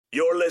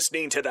You're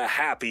listening to the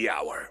Happy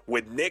Hour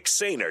with Nick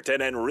Sainert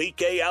and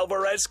Enrique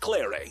Alvarez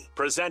Clary,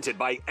 presented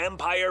by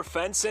Empire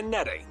Fence and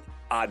Netting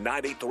on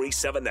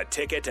 93.7 The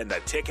Ticket and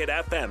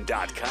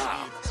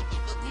theticketfm.com.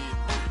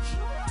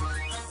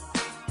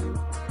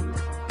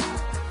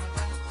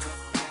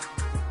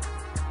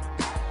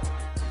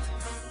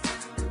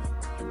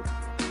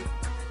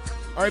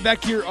 All right,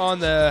 back here on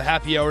the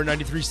Happy Hour,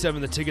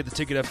 93.7 The Ticket,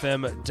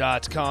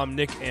 theticketfm.com.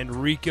 Nick and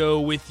Rico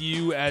with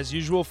you as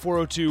usual,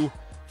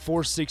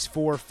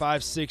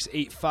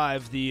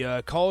 402-464-5685.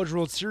 The College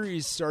World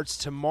Series starts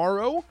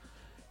tomorrow,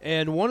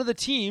 and one of the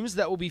teams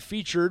that will be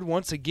featured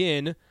once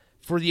again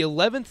for the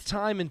 11th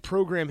time in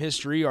program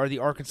history are the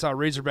Arkansas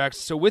Razorbacks.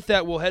 So with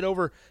that, we'll head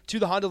over to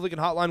the Honda Lincoln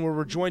Hotline where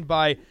we're joined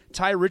by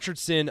Ty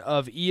Richardson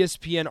of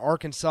ESPN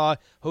Arkansas,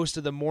 host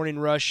of the Morning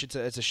Rush. It's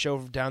a show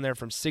down there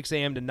from 6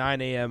 a.m. to 9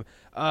 a.m.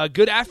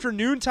 Good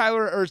afternoon, Ty.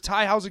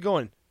 How's it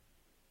going?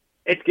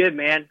 It's good,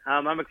 man.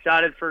 I'm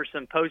excited for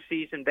some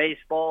postseason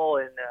baseball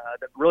and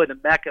really the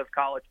mecca of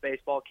college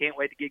baseball. Can't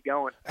wait to get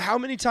going. How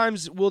many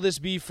times will this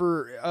be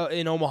for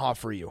in Omaha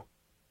for you?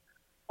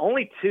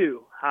 Only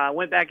two. I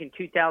went back in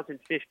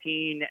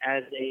 2015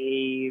 as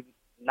a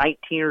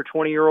 19 or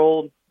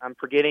 20-year-old. I'm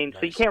forgetting.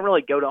 Nice. So you can't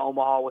really go to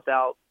Omaha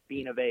without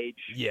being of age,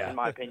 in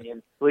my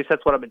opinion. At least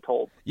that's what I've been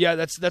told. Yeah,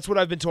 that's what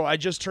I've been told. I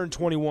just turned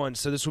 21,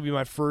 so this will be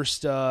my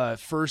first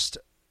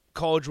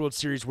College World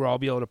Series where I'll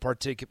be able to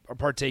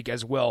partake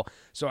as well.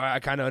 So I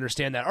kind of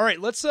understand that. All right,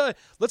 let's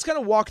kind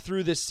of walk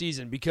through this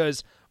season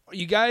because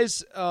you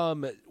guys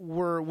went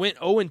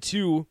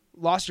 0-2.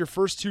 Lost your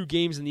first two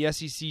games in the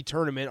SEC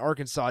tournament,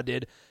 Arkansas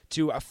did,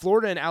 to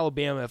Florida and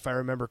Alabama, if I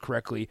remember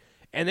correctly.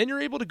 And then you're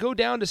able to go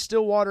down to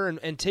Stillwater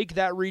and take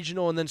that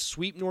regional and then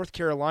sweep North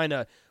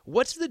Carolina.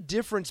 What's the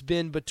difference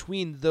been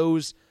between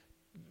those,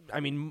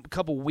 a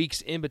couple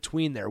weeks in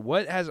between there?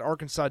 What has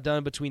Arkansas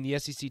done between the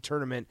SEC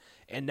tournament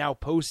and now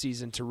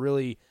postseason to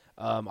really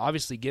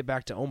obviously get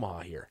back to Omaha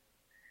here?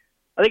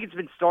 I think it's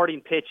been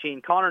starting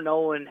pitching. Connor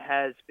Nolan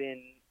has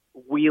been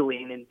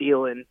wheeling and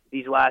dealing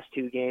these last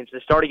two games. The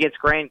start against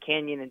Grand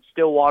Canyon and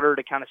Stillwater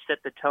to kind of set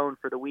the tone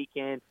for the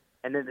weekend,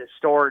 and then the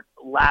start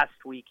last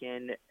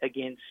weekend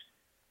against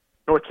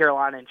North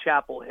Carolina and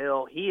Chapel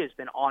Hill. He has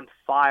been on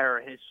fire,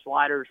 and his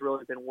slider's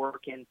really been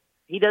working.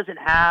 He doesn't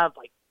have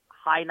like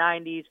high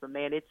 90s, but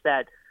man, it's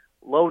that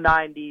low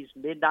 90s,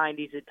 mid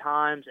 90s at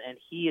times, and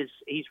he's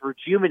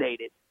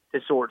rejuvenated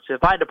to sort. So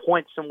if I had to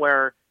point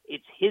somewhere,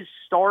 it's his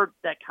start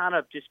that kind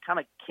of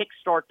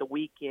kickstart the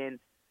weekend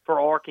for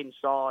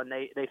Arkansas, and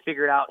they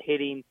figured out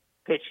hitting,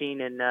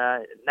 pitching, and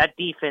that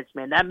defense,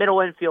 man, that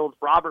middle infield,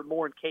 Robert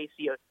Moore and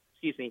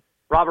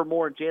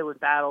Jalen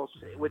Battles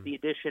with the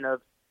addition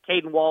of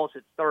Caden Wallace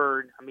at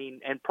third.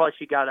 And plus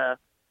you got a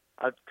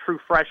true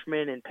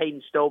freshman in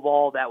Peyton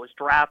Stovall that was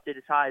drafted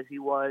as high as he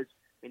was.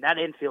 That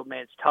infield, man,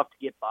 it's tough to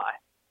get by.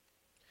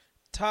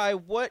 Ty,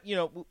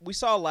 we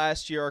saw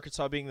last year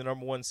Arkansas being the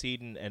number one seed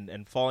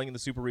and falling in the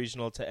Super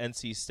Regional to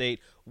NC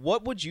State.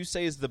 What would you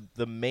say is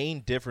the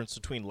main difference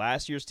between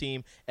last year's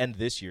team and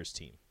this year's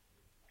team?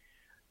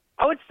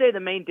 I would say the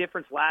main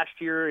difference last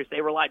year is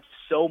they relied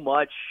so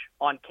much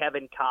on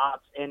Kevin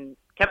Kopps. And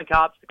Kevin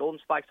Kopps, the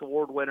Golden Spikes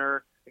Award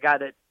winner, a guy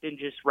that didn't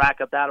just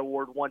rack up that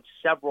award, won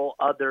several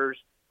others.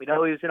 We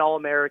know he was an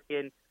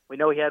All-American. We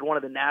know he had one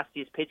of the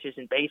nastiest pitches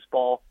in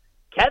baseball.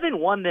 Kevin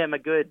won them a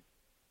good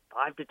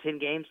 5 to 10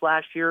 games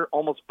last year,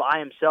 almost by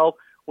himself.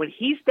 When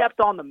he stepped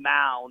on the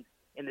mound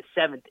in the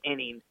seventh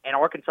inning and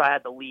Arkansas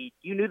had the lead,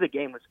 you knew the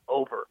game was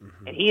over.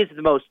 Mm-hmm. And he is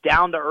the most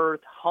down-to-earth,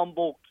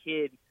 humble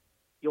kid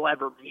you'll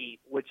ever meet,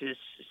 which is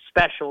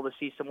special to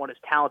see someone as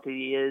talented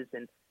he is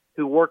and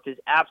who worked his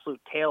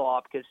absolute tail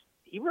off because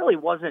he really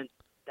wasn't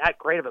that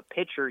great of a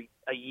pitcher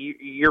a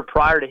year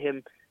prior to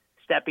him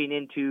stepping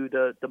into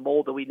the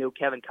mold that we knew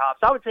Kevin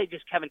Kopps. I would say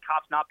just Kevin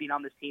Kopps not being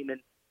on this team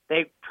and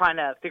they trying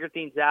to figure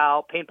things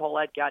out. Payne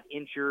Paulette got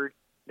injured.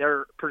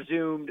 Their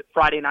presumed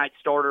Friday night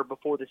starter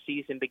before the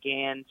season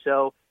began.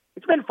 So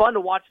it's been fun to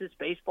watch this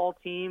baseball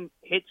team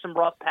hit some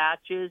rough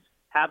patches,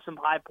 have some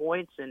high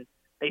points, and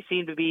they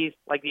seem to be,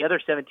 like the other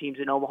 7 teams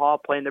in Omaha,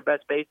 playing their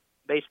best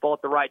baseball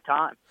at the right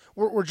time.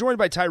 We're joined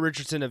by Ty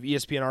Richardson of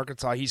ESPN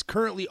Arkansas. He's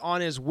currently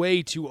on his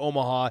way to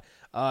Omaha.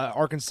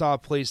 Arkansas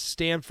plays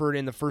Stanford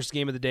in the first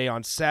game of the day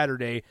on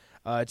Saturday.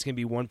 It's going to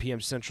be 1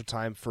 p.m. Central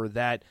Time for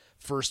that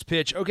first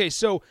pitch. Okay,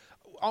 so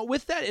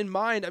with that in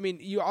mind,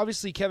 you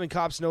obviously Kevin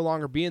Kopps no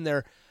longer being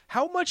there.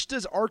 How much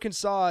does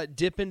Arkansas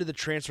dip into the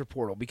transfer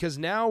portal? Because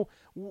now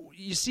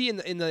you see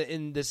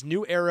in this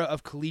new era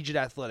of collegiate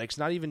athletics,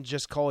 not even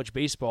just college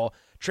baseball,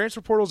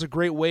 transfer portal is a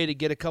great way to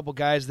get a couple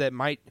guys that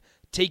might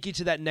take you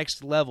to that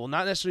next level.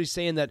 Not necessarily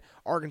saying that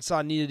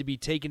Arkansas needed to be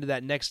taken to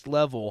that next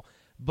level,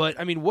 but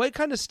what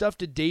kind of stuff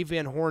did Dave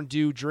Van Horn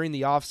do during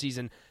the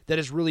offseason that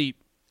has really,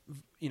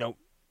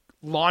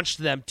 launched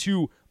them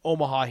to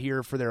Omaha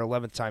here for their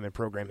 11th time in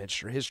program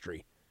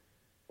history?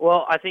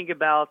 Well, I think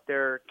about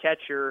their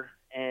catcher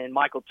and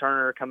Michael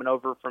Turner coming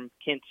over from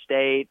Kent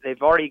State.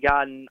 They've already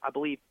gotten, I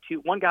believe,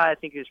 one guy I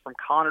think is from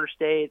Connor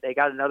State. They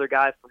got another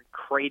guy from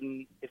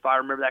Creighton, if I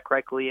remember that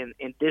correctly,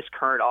 in this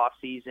current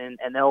offseason,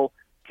 and they'll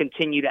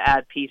continue to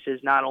add pieces,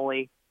 not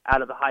only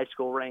out of the high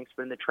school ranks,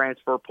 but in the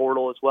transfer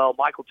portal as well.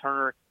 Michael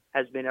Turner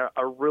has been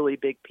a really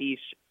big piece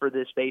for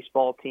this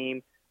baseball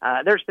team.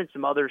 There's been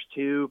some others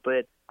too,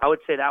 but I would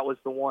say that was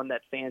the one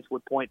that fans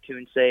would point to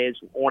and say is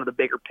one of the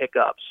bigger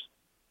pickups.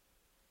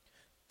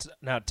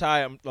 Now,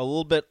 Ty, I'm a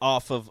little bit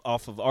off of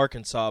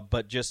Arkansas,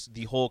 but just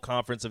the whole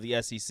conference of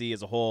the SEC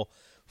as a whole.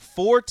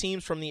 4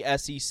 teams from the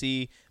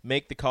SEC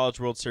make the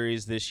College World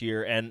Series this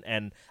year,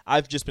 and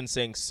I've just been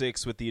saying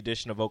 6 with the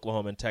addition of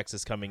Oklahoma and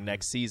Texas coming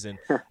next season.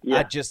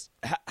 Yeah.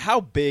 How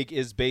big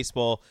is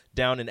baseball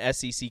down in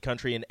SEC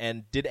country,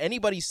 and did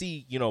anybody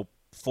see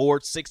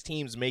 4-6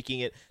 teams making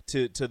it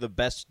to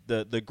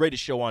the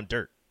greatest show on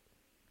dirt?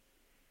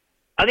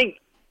 I think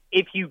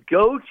if you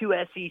go to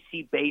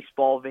SEC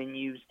baseball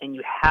venues and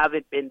you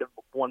haven't been to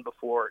one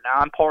before, now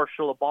I'm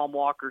partial to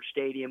Baum-Walker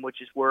Stadium,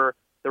 which is where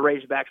the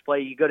Razorbacks play.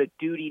 You go to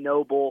Dudy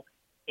Noble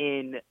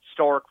in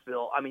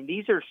Starkville. I mean,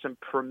 these are some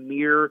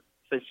premier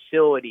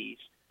facilities.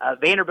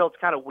 Vanderbilt's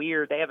kind of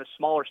weird. They have a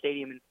smaller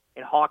stadium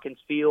in Hawkins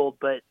Field,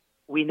 but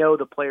we know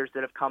the players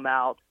that have come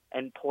out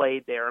and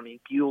played there. I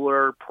mean,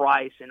 Bueller,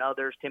 Price, and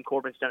others. Tim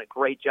Corbin's done a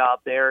great job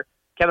there.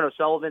 Kevin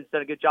O'Sullivan's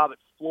done a good job at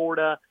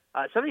Florida.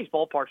 Some of these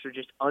ballparks are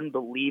just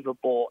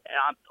unbelievable.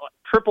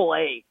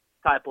 AAA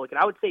type looking.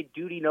 I would say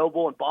Dudy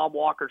Noble and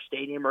Baum-Walker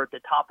Stadium are at the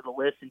top of the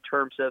list in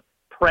terms of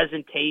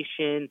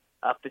presentation,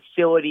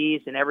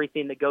 facilities, and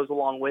everything that goes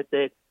along with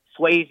it.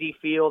 Swayze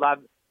Field,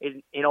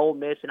 in Ole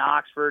Miss and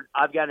Oxford,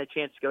 I've gotten a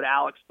chance to go to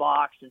Alex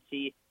Box and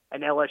see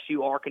an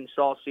LSU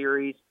Arkansas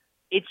series.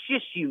 It's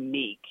just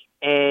unique.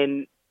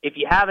 And if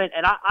you haven't,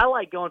 and I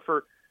like going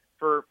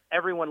for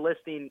everyone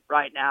listening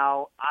right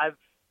now, I've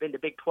been to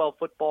Big 12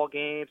 football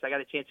games. I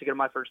got a chance to go to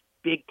my first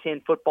Big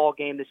 10 football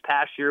game this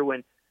past year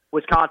when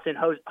Wisconsin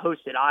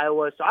hosted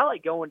Iowa. So I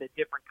like going to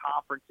different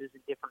conferences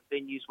and different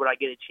venues when I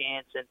get a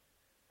chance.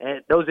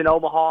 And those in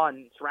Omaha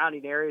and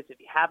surrounding areas, if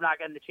you have not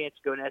gotten the chance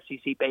to go to an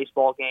SEC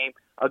baseball game,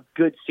 a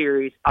good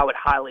series, I would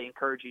highly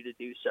encourage you to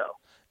do so.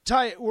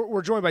 Ty,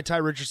 we're joined by Ty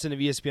Richardson of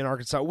ESPN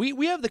Arkansas.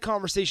 We have the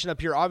conversation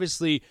up here,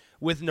 obviously,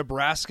 with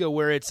Nebraska,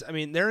 where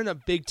they're in a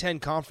Big Ten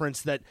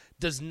conference that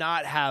does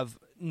not have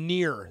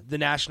near the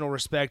national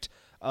respect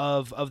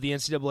of the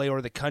NCAA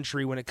or the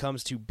country when it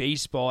comes to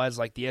baseball as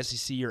like the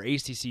SEC or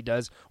ACC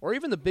does, or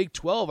even the Big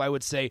 12, I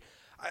would say.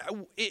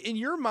 In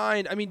your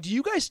mind, do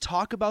you guys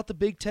talk about the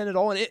Big Ten at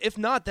all? And if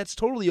not, that's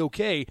totally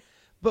okay.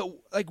 But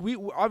we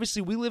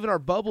live in our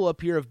bubble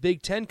up here of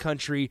Big Ten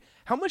country.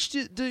 How much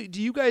do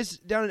you guys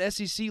down in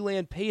SEC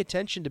land pay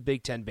attention to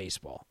Big Ten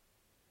baseball?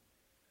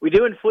 We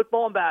do in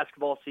football and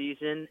basketball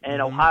season,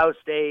 and Ohio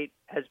State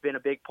has been a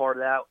big part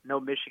of that. No,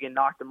 Michigan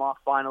knocked them off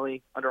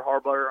finally under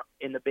Harbaugh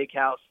in the Big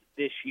House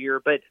this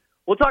year. But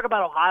we'll talk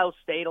about Ohio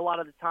State a lot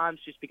of the times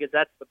just because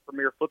that's the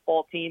premier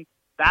football team.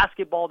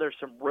 Basketball, there's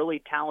some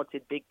really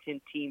talented Big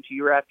Ten teams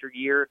year after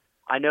year.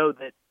 I know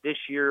that this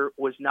year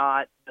was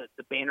not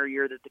the banner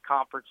year that the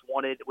conference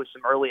wanted. It was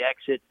some early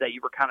exits that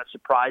you were kind of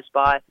surprised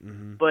by.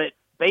 Mm-hmm. But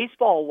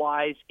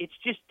baseball-wise, it's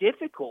just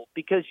difficult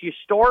because you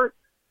start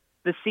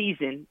the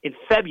season in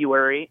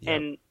February,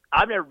 and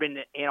I've never been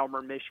to Ann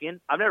Arbor, Michigan.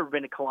 I've never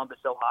been to Columbus,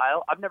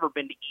 Ohio. I've never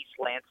been to East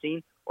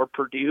Lansing or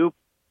Purdue,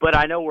 but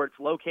I know where it's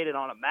located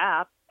on a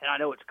map, and I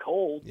know it's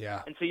cold.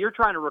 Yeah. And so you're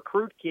trying to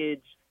recruit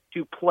kids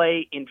to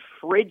play in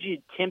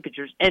frigid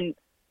temperatures. And,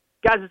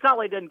 guys, it's not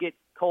like it doesn't get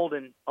cold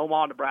in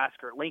Omaha,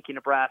 Nebraska, or Lincoln,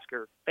 Nebraska,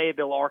 or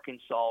Fayetteville,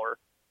 Arkansas, or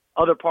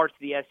other parts of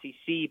the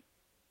SEC,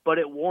 but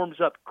it warms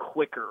up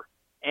quicker.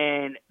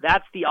 And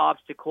that's the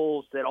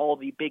obstacles that all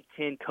the Big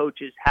Ten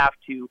coaches have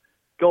to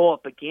go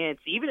up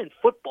against, even in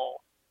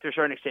football to a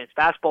certain extent.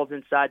 Basketball's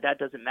inside, that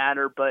doesn't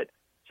matter, but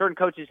certain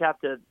coaches have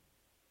to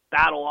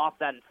battle off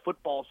that in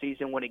football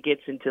season when it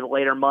gets into the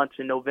later months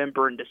in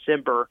November and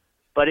December.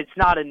 But it's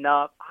not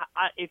enough.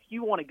 If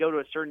you want to go to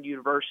a certain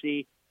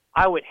university,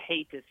 I would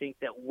hate to think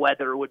that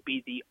weather would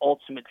be the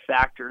ultimate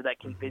factor that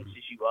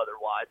convinces you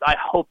otherwise. I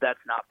hope that's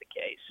not the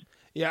case.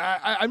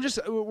 Yeah,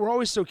 we're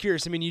always so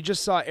curious. You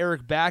just saw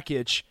Eric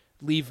Bakich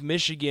leave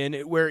Michigan,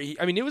 where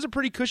it was a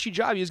pretty cushy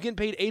job. He was getting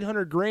paid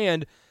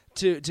 $800,000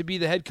 to be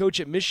the head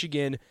coach at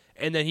Michigan,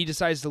 and then he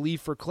decides to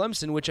leave for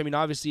Clemson, which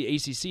obviously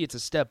ACC, it's a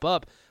step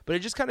up, but it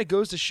just kind of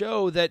goes to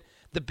show that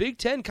the Big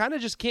Ten kind of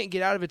just can't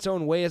get out of its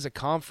own way as a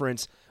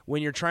conference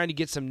when you're trying to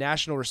get some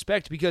national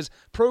respect, because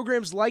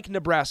programs like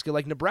Nebraska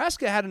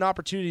had an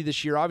opportunity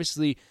this year.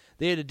 Obviously,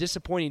 they had a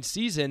disappointing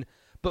season,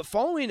 but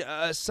following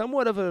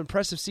somewhat of an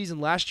impressive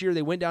season last year,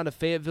 they went down to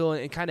Fayetteville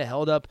and kind of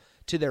held up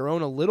to their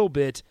own a little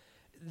bit.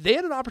 They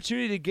had an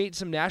opportunity to gain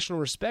some national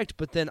respect,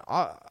 but then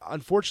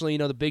unfortunately,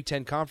 the Big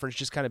Ten Conference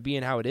just kind of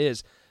being how it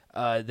is,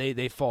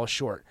 they fall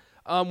short.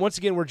 Once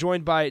again, we're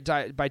joined by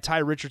Ty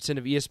Richardson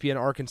of ESPN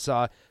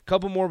Arkansas. A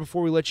couple more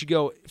before we let you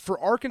go. For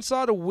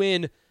Arkansas to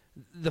win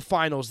the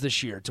finals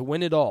this year, to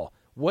win it all,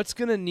 what's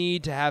going to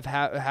need to have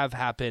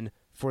happen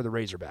for the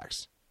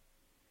Razorbacks?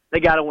 They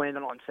got to win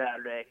on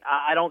Saturday.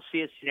 I don't see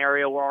a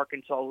scenario where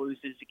Arkansas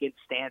loses against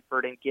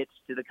Stanford and gets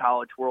to the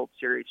College World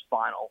Series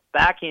final.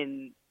 Back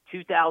in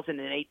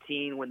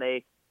 2018, when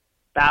they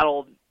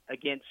battled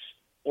against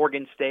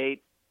Oregon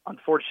State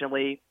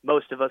unfortunately,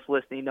 most of us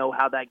listening know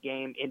how that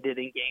game ended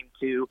in Game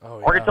 2. Oh,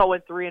 yeah. Arkansas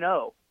went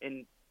 3-0,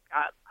 and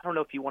I don't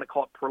know if you want to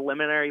call it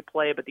preliminary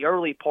play, but the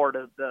early part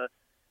of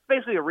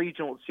basically a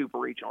regional and super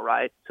regional,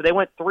 right? So they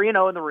went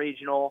 3-0 in the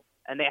regional,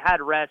 and they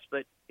had rest,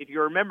 but if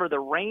you remember, the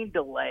rain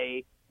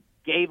delay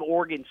gave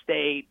Oregon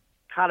State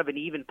kind of an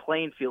even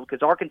playing field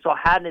because Arkansas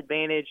had an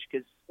advantage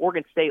because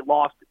Oregon State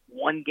lost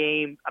one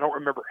game. I don't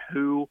remember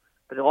who,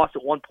 but they lost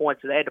at one point,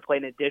 so they had to play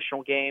an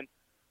additional game.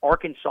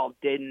 Arkansas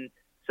didn't.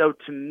 So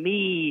to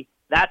me,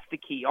 that's the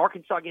key.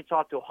 Arkansas gets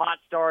off to a hot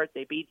start.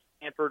 They beat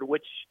Stanford,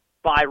 which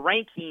by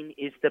ranking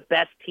is the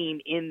best team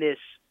in this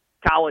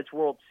College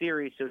World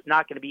Series, so it's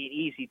not going to be an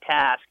easy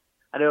task.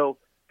 I know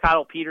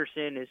Kyle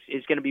Peterson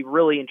is going to be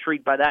really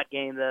intrigued by that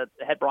game, the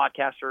head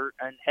broadcaster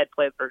and head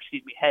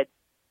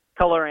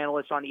color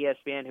analyst on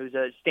ESPN, who's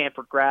a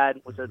Stanford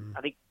grad, was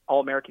I think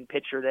All-American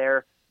pitcher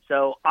there.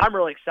 So I'm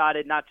really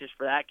excited, not just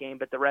for that game,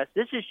 but the rest.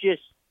 This is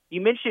just,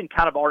 you mentioned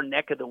kind of our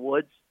neck of the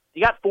woods.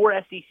 You got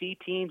 4 SEC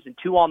teams and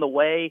 2 on the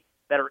way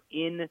that are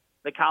in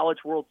the College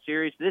World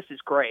Series. This is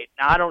great.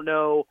 Now, I don't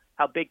know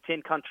how Big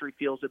Ten country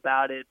feels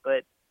about it,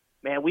 but,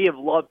 man, we have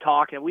loved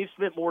talking. We've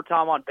spent more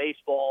time on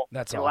baseball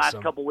in the last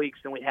couple weeks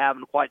than we have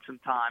in quite some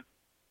time.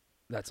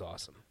 That's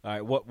awesome. All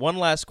right, one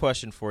last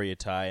question for you,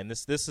 Ty, and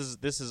this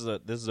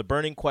is a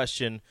burning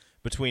question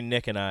between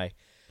Nick and I.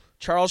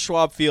 Charles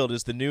Schwab Field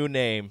is the new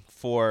name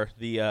for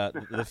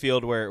the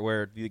field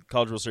where the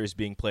College World Series is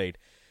being played.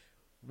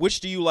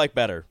 Which do you like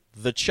better,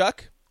 the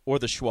Chuck or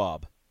the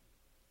Schwab?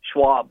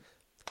 Schwab.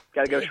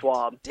 Got to go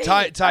Schwab.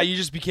 Ty, you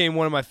just became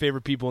one of my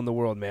favorite people in the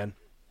world, man.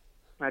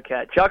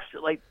 Okay. Chuck's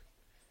like,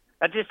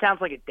 that just sounds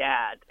like a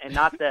dad, and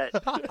not that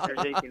there's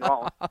anything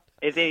wrong.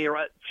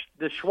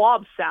 The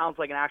Schwab sounds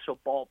like an actual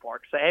ballpark.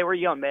 Say, hey, where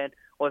you going, man?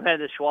 Well, I'm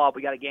headed to Schwab.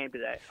 We got a game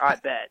today. All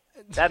right, bet.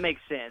 That makes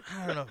sense.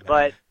 I don't know,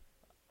 but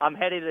I'm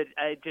headed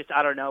to,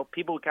 I don't know.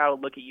 People would kind of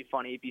look at you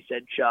funny if you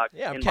said Chuck,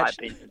 yeah, my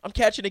opinion. I'm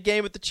catching a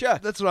game at the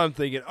Chuck. That's what I'm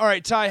thinking. All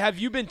right, Ty, have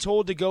you been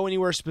told to go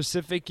anywhere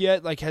specific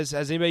yet? Like, has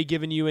anybody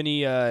given you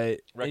any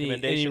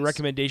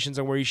recommendations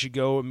on where you should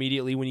go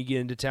immediately when you get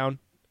into town?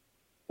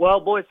 Well,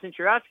 boys, since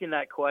you're asking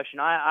that question,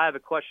 I have a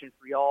question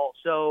for y'all.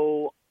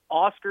 So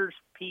Oscar's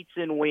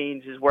Pizza and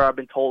Wings is where I've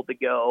been told to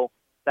go.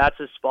 That's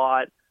a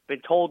spot.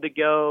 Been told to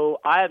go.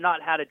 I have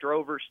not had a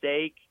Drover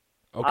steak.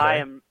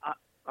 Okay.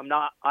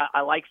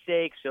 I like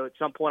steak, so at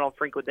some point I'll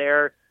frequent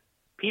there.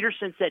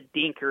 Peterson said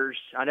Dinkers.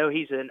 I know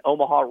he's an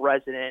Omaha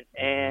resident,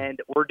 and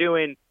we're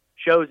doing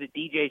shows at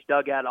DJ's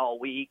Dugout all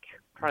week.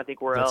 I'm trying to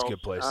think where else. That's a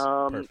good place.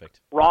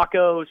 Perfect.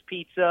 Rocco's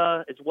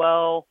Pizza as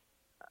well.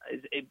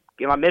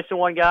 Am I missing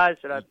one, guys?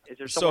 Is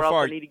there somewhere else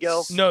I need to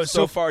go? No,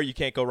 so far you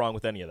can't go wrong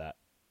with any of that.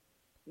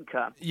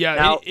 Okay. Yeah,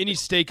 now, any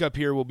steak up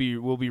here will be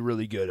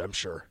really good, I'm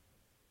sure.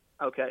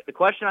 Okay. The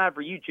question I have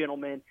for you,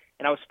 gentlemen,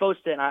 and I was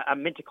supposed to, and I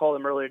meant to call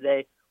them earlier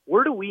today.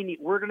 Where do we need?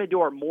 We're going to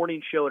do our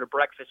morning show at a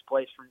breakfast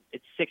place from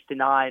it's 6 to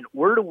 9.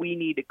 Where do we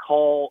need to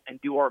call and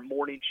do our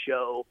morning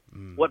show?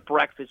 What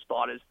breakfast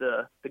spot is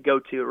the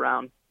go-to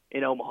around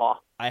in Omaha?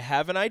 I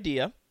have an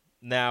idea.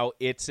 Now,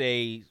 it's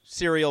a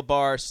cereal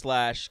bar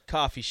 /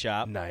 coffee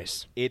shop.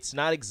 Nice. It's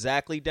not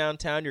exactly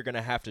downtown. You're going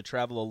to have to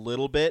travel a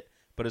little bit,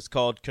 but it's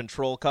called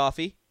Control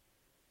Coffee.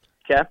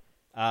 Okay.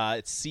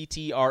 It's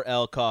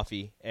CTRL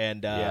Coffee,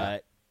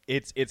 and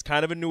it's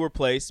kind of a newer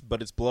place,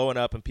 but it's blowing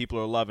up, and people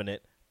are loving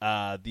it.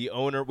 The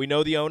owner, we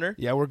know the owner.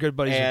 Yeah, we're good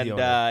buddies with the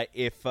owner. And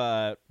if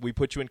we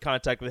put you in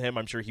contact with him,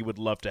 I'm sure he would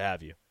love to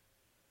have you.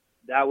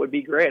 That would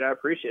be great. I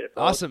appreciate it,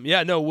 fellas. Awesome.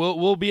 Yeah, no,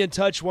 we'll be in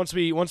touch once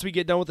we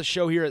get done with the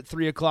show here at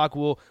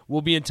 3:00.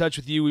 We'll be in touch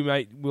with you.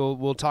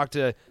 We'll talk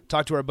to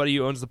our buddy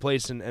who owns the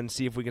place and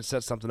see if we can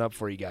set something up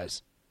for you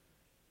guys.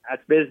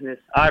 That's business.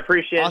 I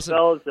appreciate Awesome.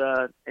 it,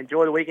 fellas.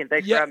 Enjoy the weekend.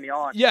 Thanks for having me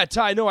on. Yeah,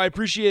 Ty, no, I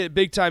appreciate it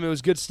big time. It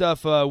was good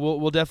stuff.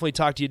 We'll definitely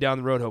talk to you down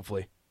the road,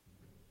 hopefully.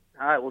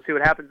 All right, we'll see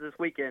what happens this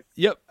weekend.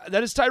 Yep,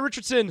 that is Ty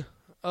Richardson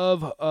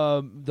of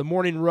the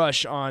Morning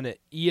Rush on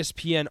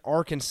ESPN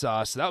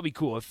Arkansas. So that would be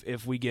cool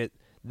if we get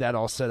that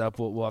all set up.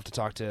 We'll have to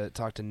talk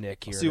to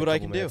Nick here. See what I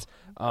can do.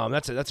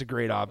 That's a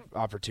great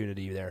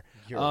opportunity there.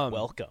 You're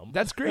welcome.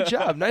 That's a great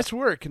job. Nice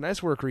work,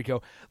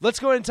 Rico. Let's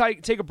go ahead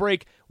and take a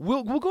break.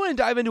 We'll go ahead and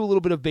dive into a little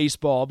bit of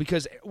baseball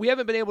because we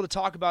haven't been able to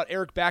talk about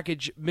Eric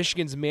Bakich,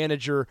 Michigan's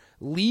manager,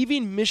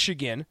 leaving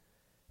Michigan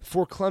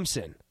for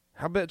Clemson.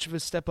 How much of a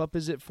step up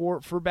is it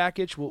for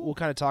Bakich? We'll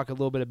kind of talk a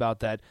little bit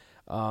about that.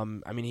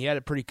 He had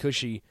it pretty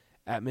cushy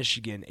at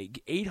Michigan.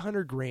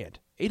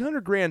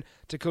 $800,000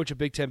 to coach a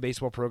Big Ten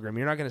baseball program.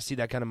 You're not going to see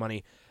that kind of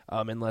money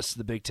unless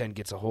the Big Ten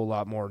gets a whole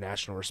lot more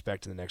national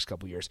respect in the next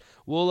couple years.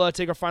 We'll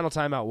take our final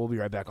timeout. We'll be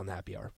right back on the Happy Hour.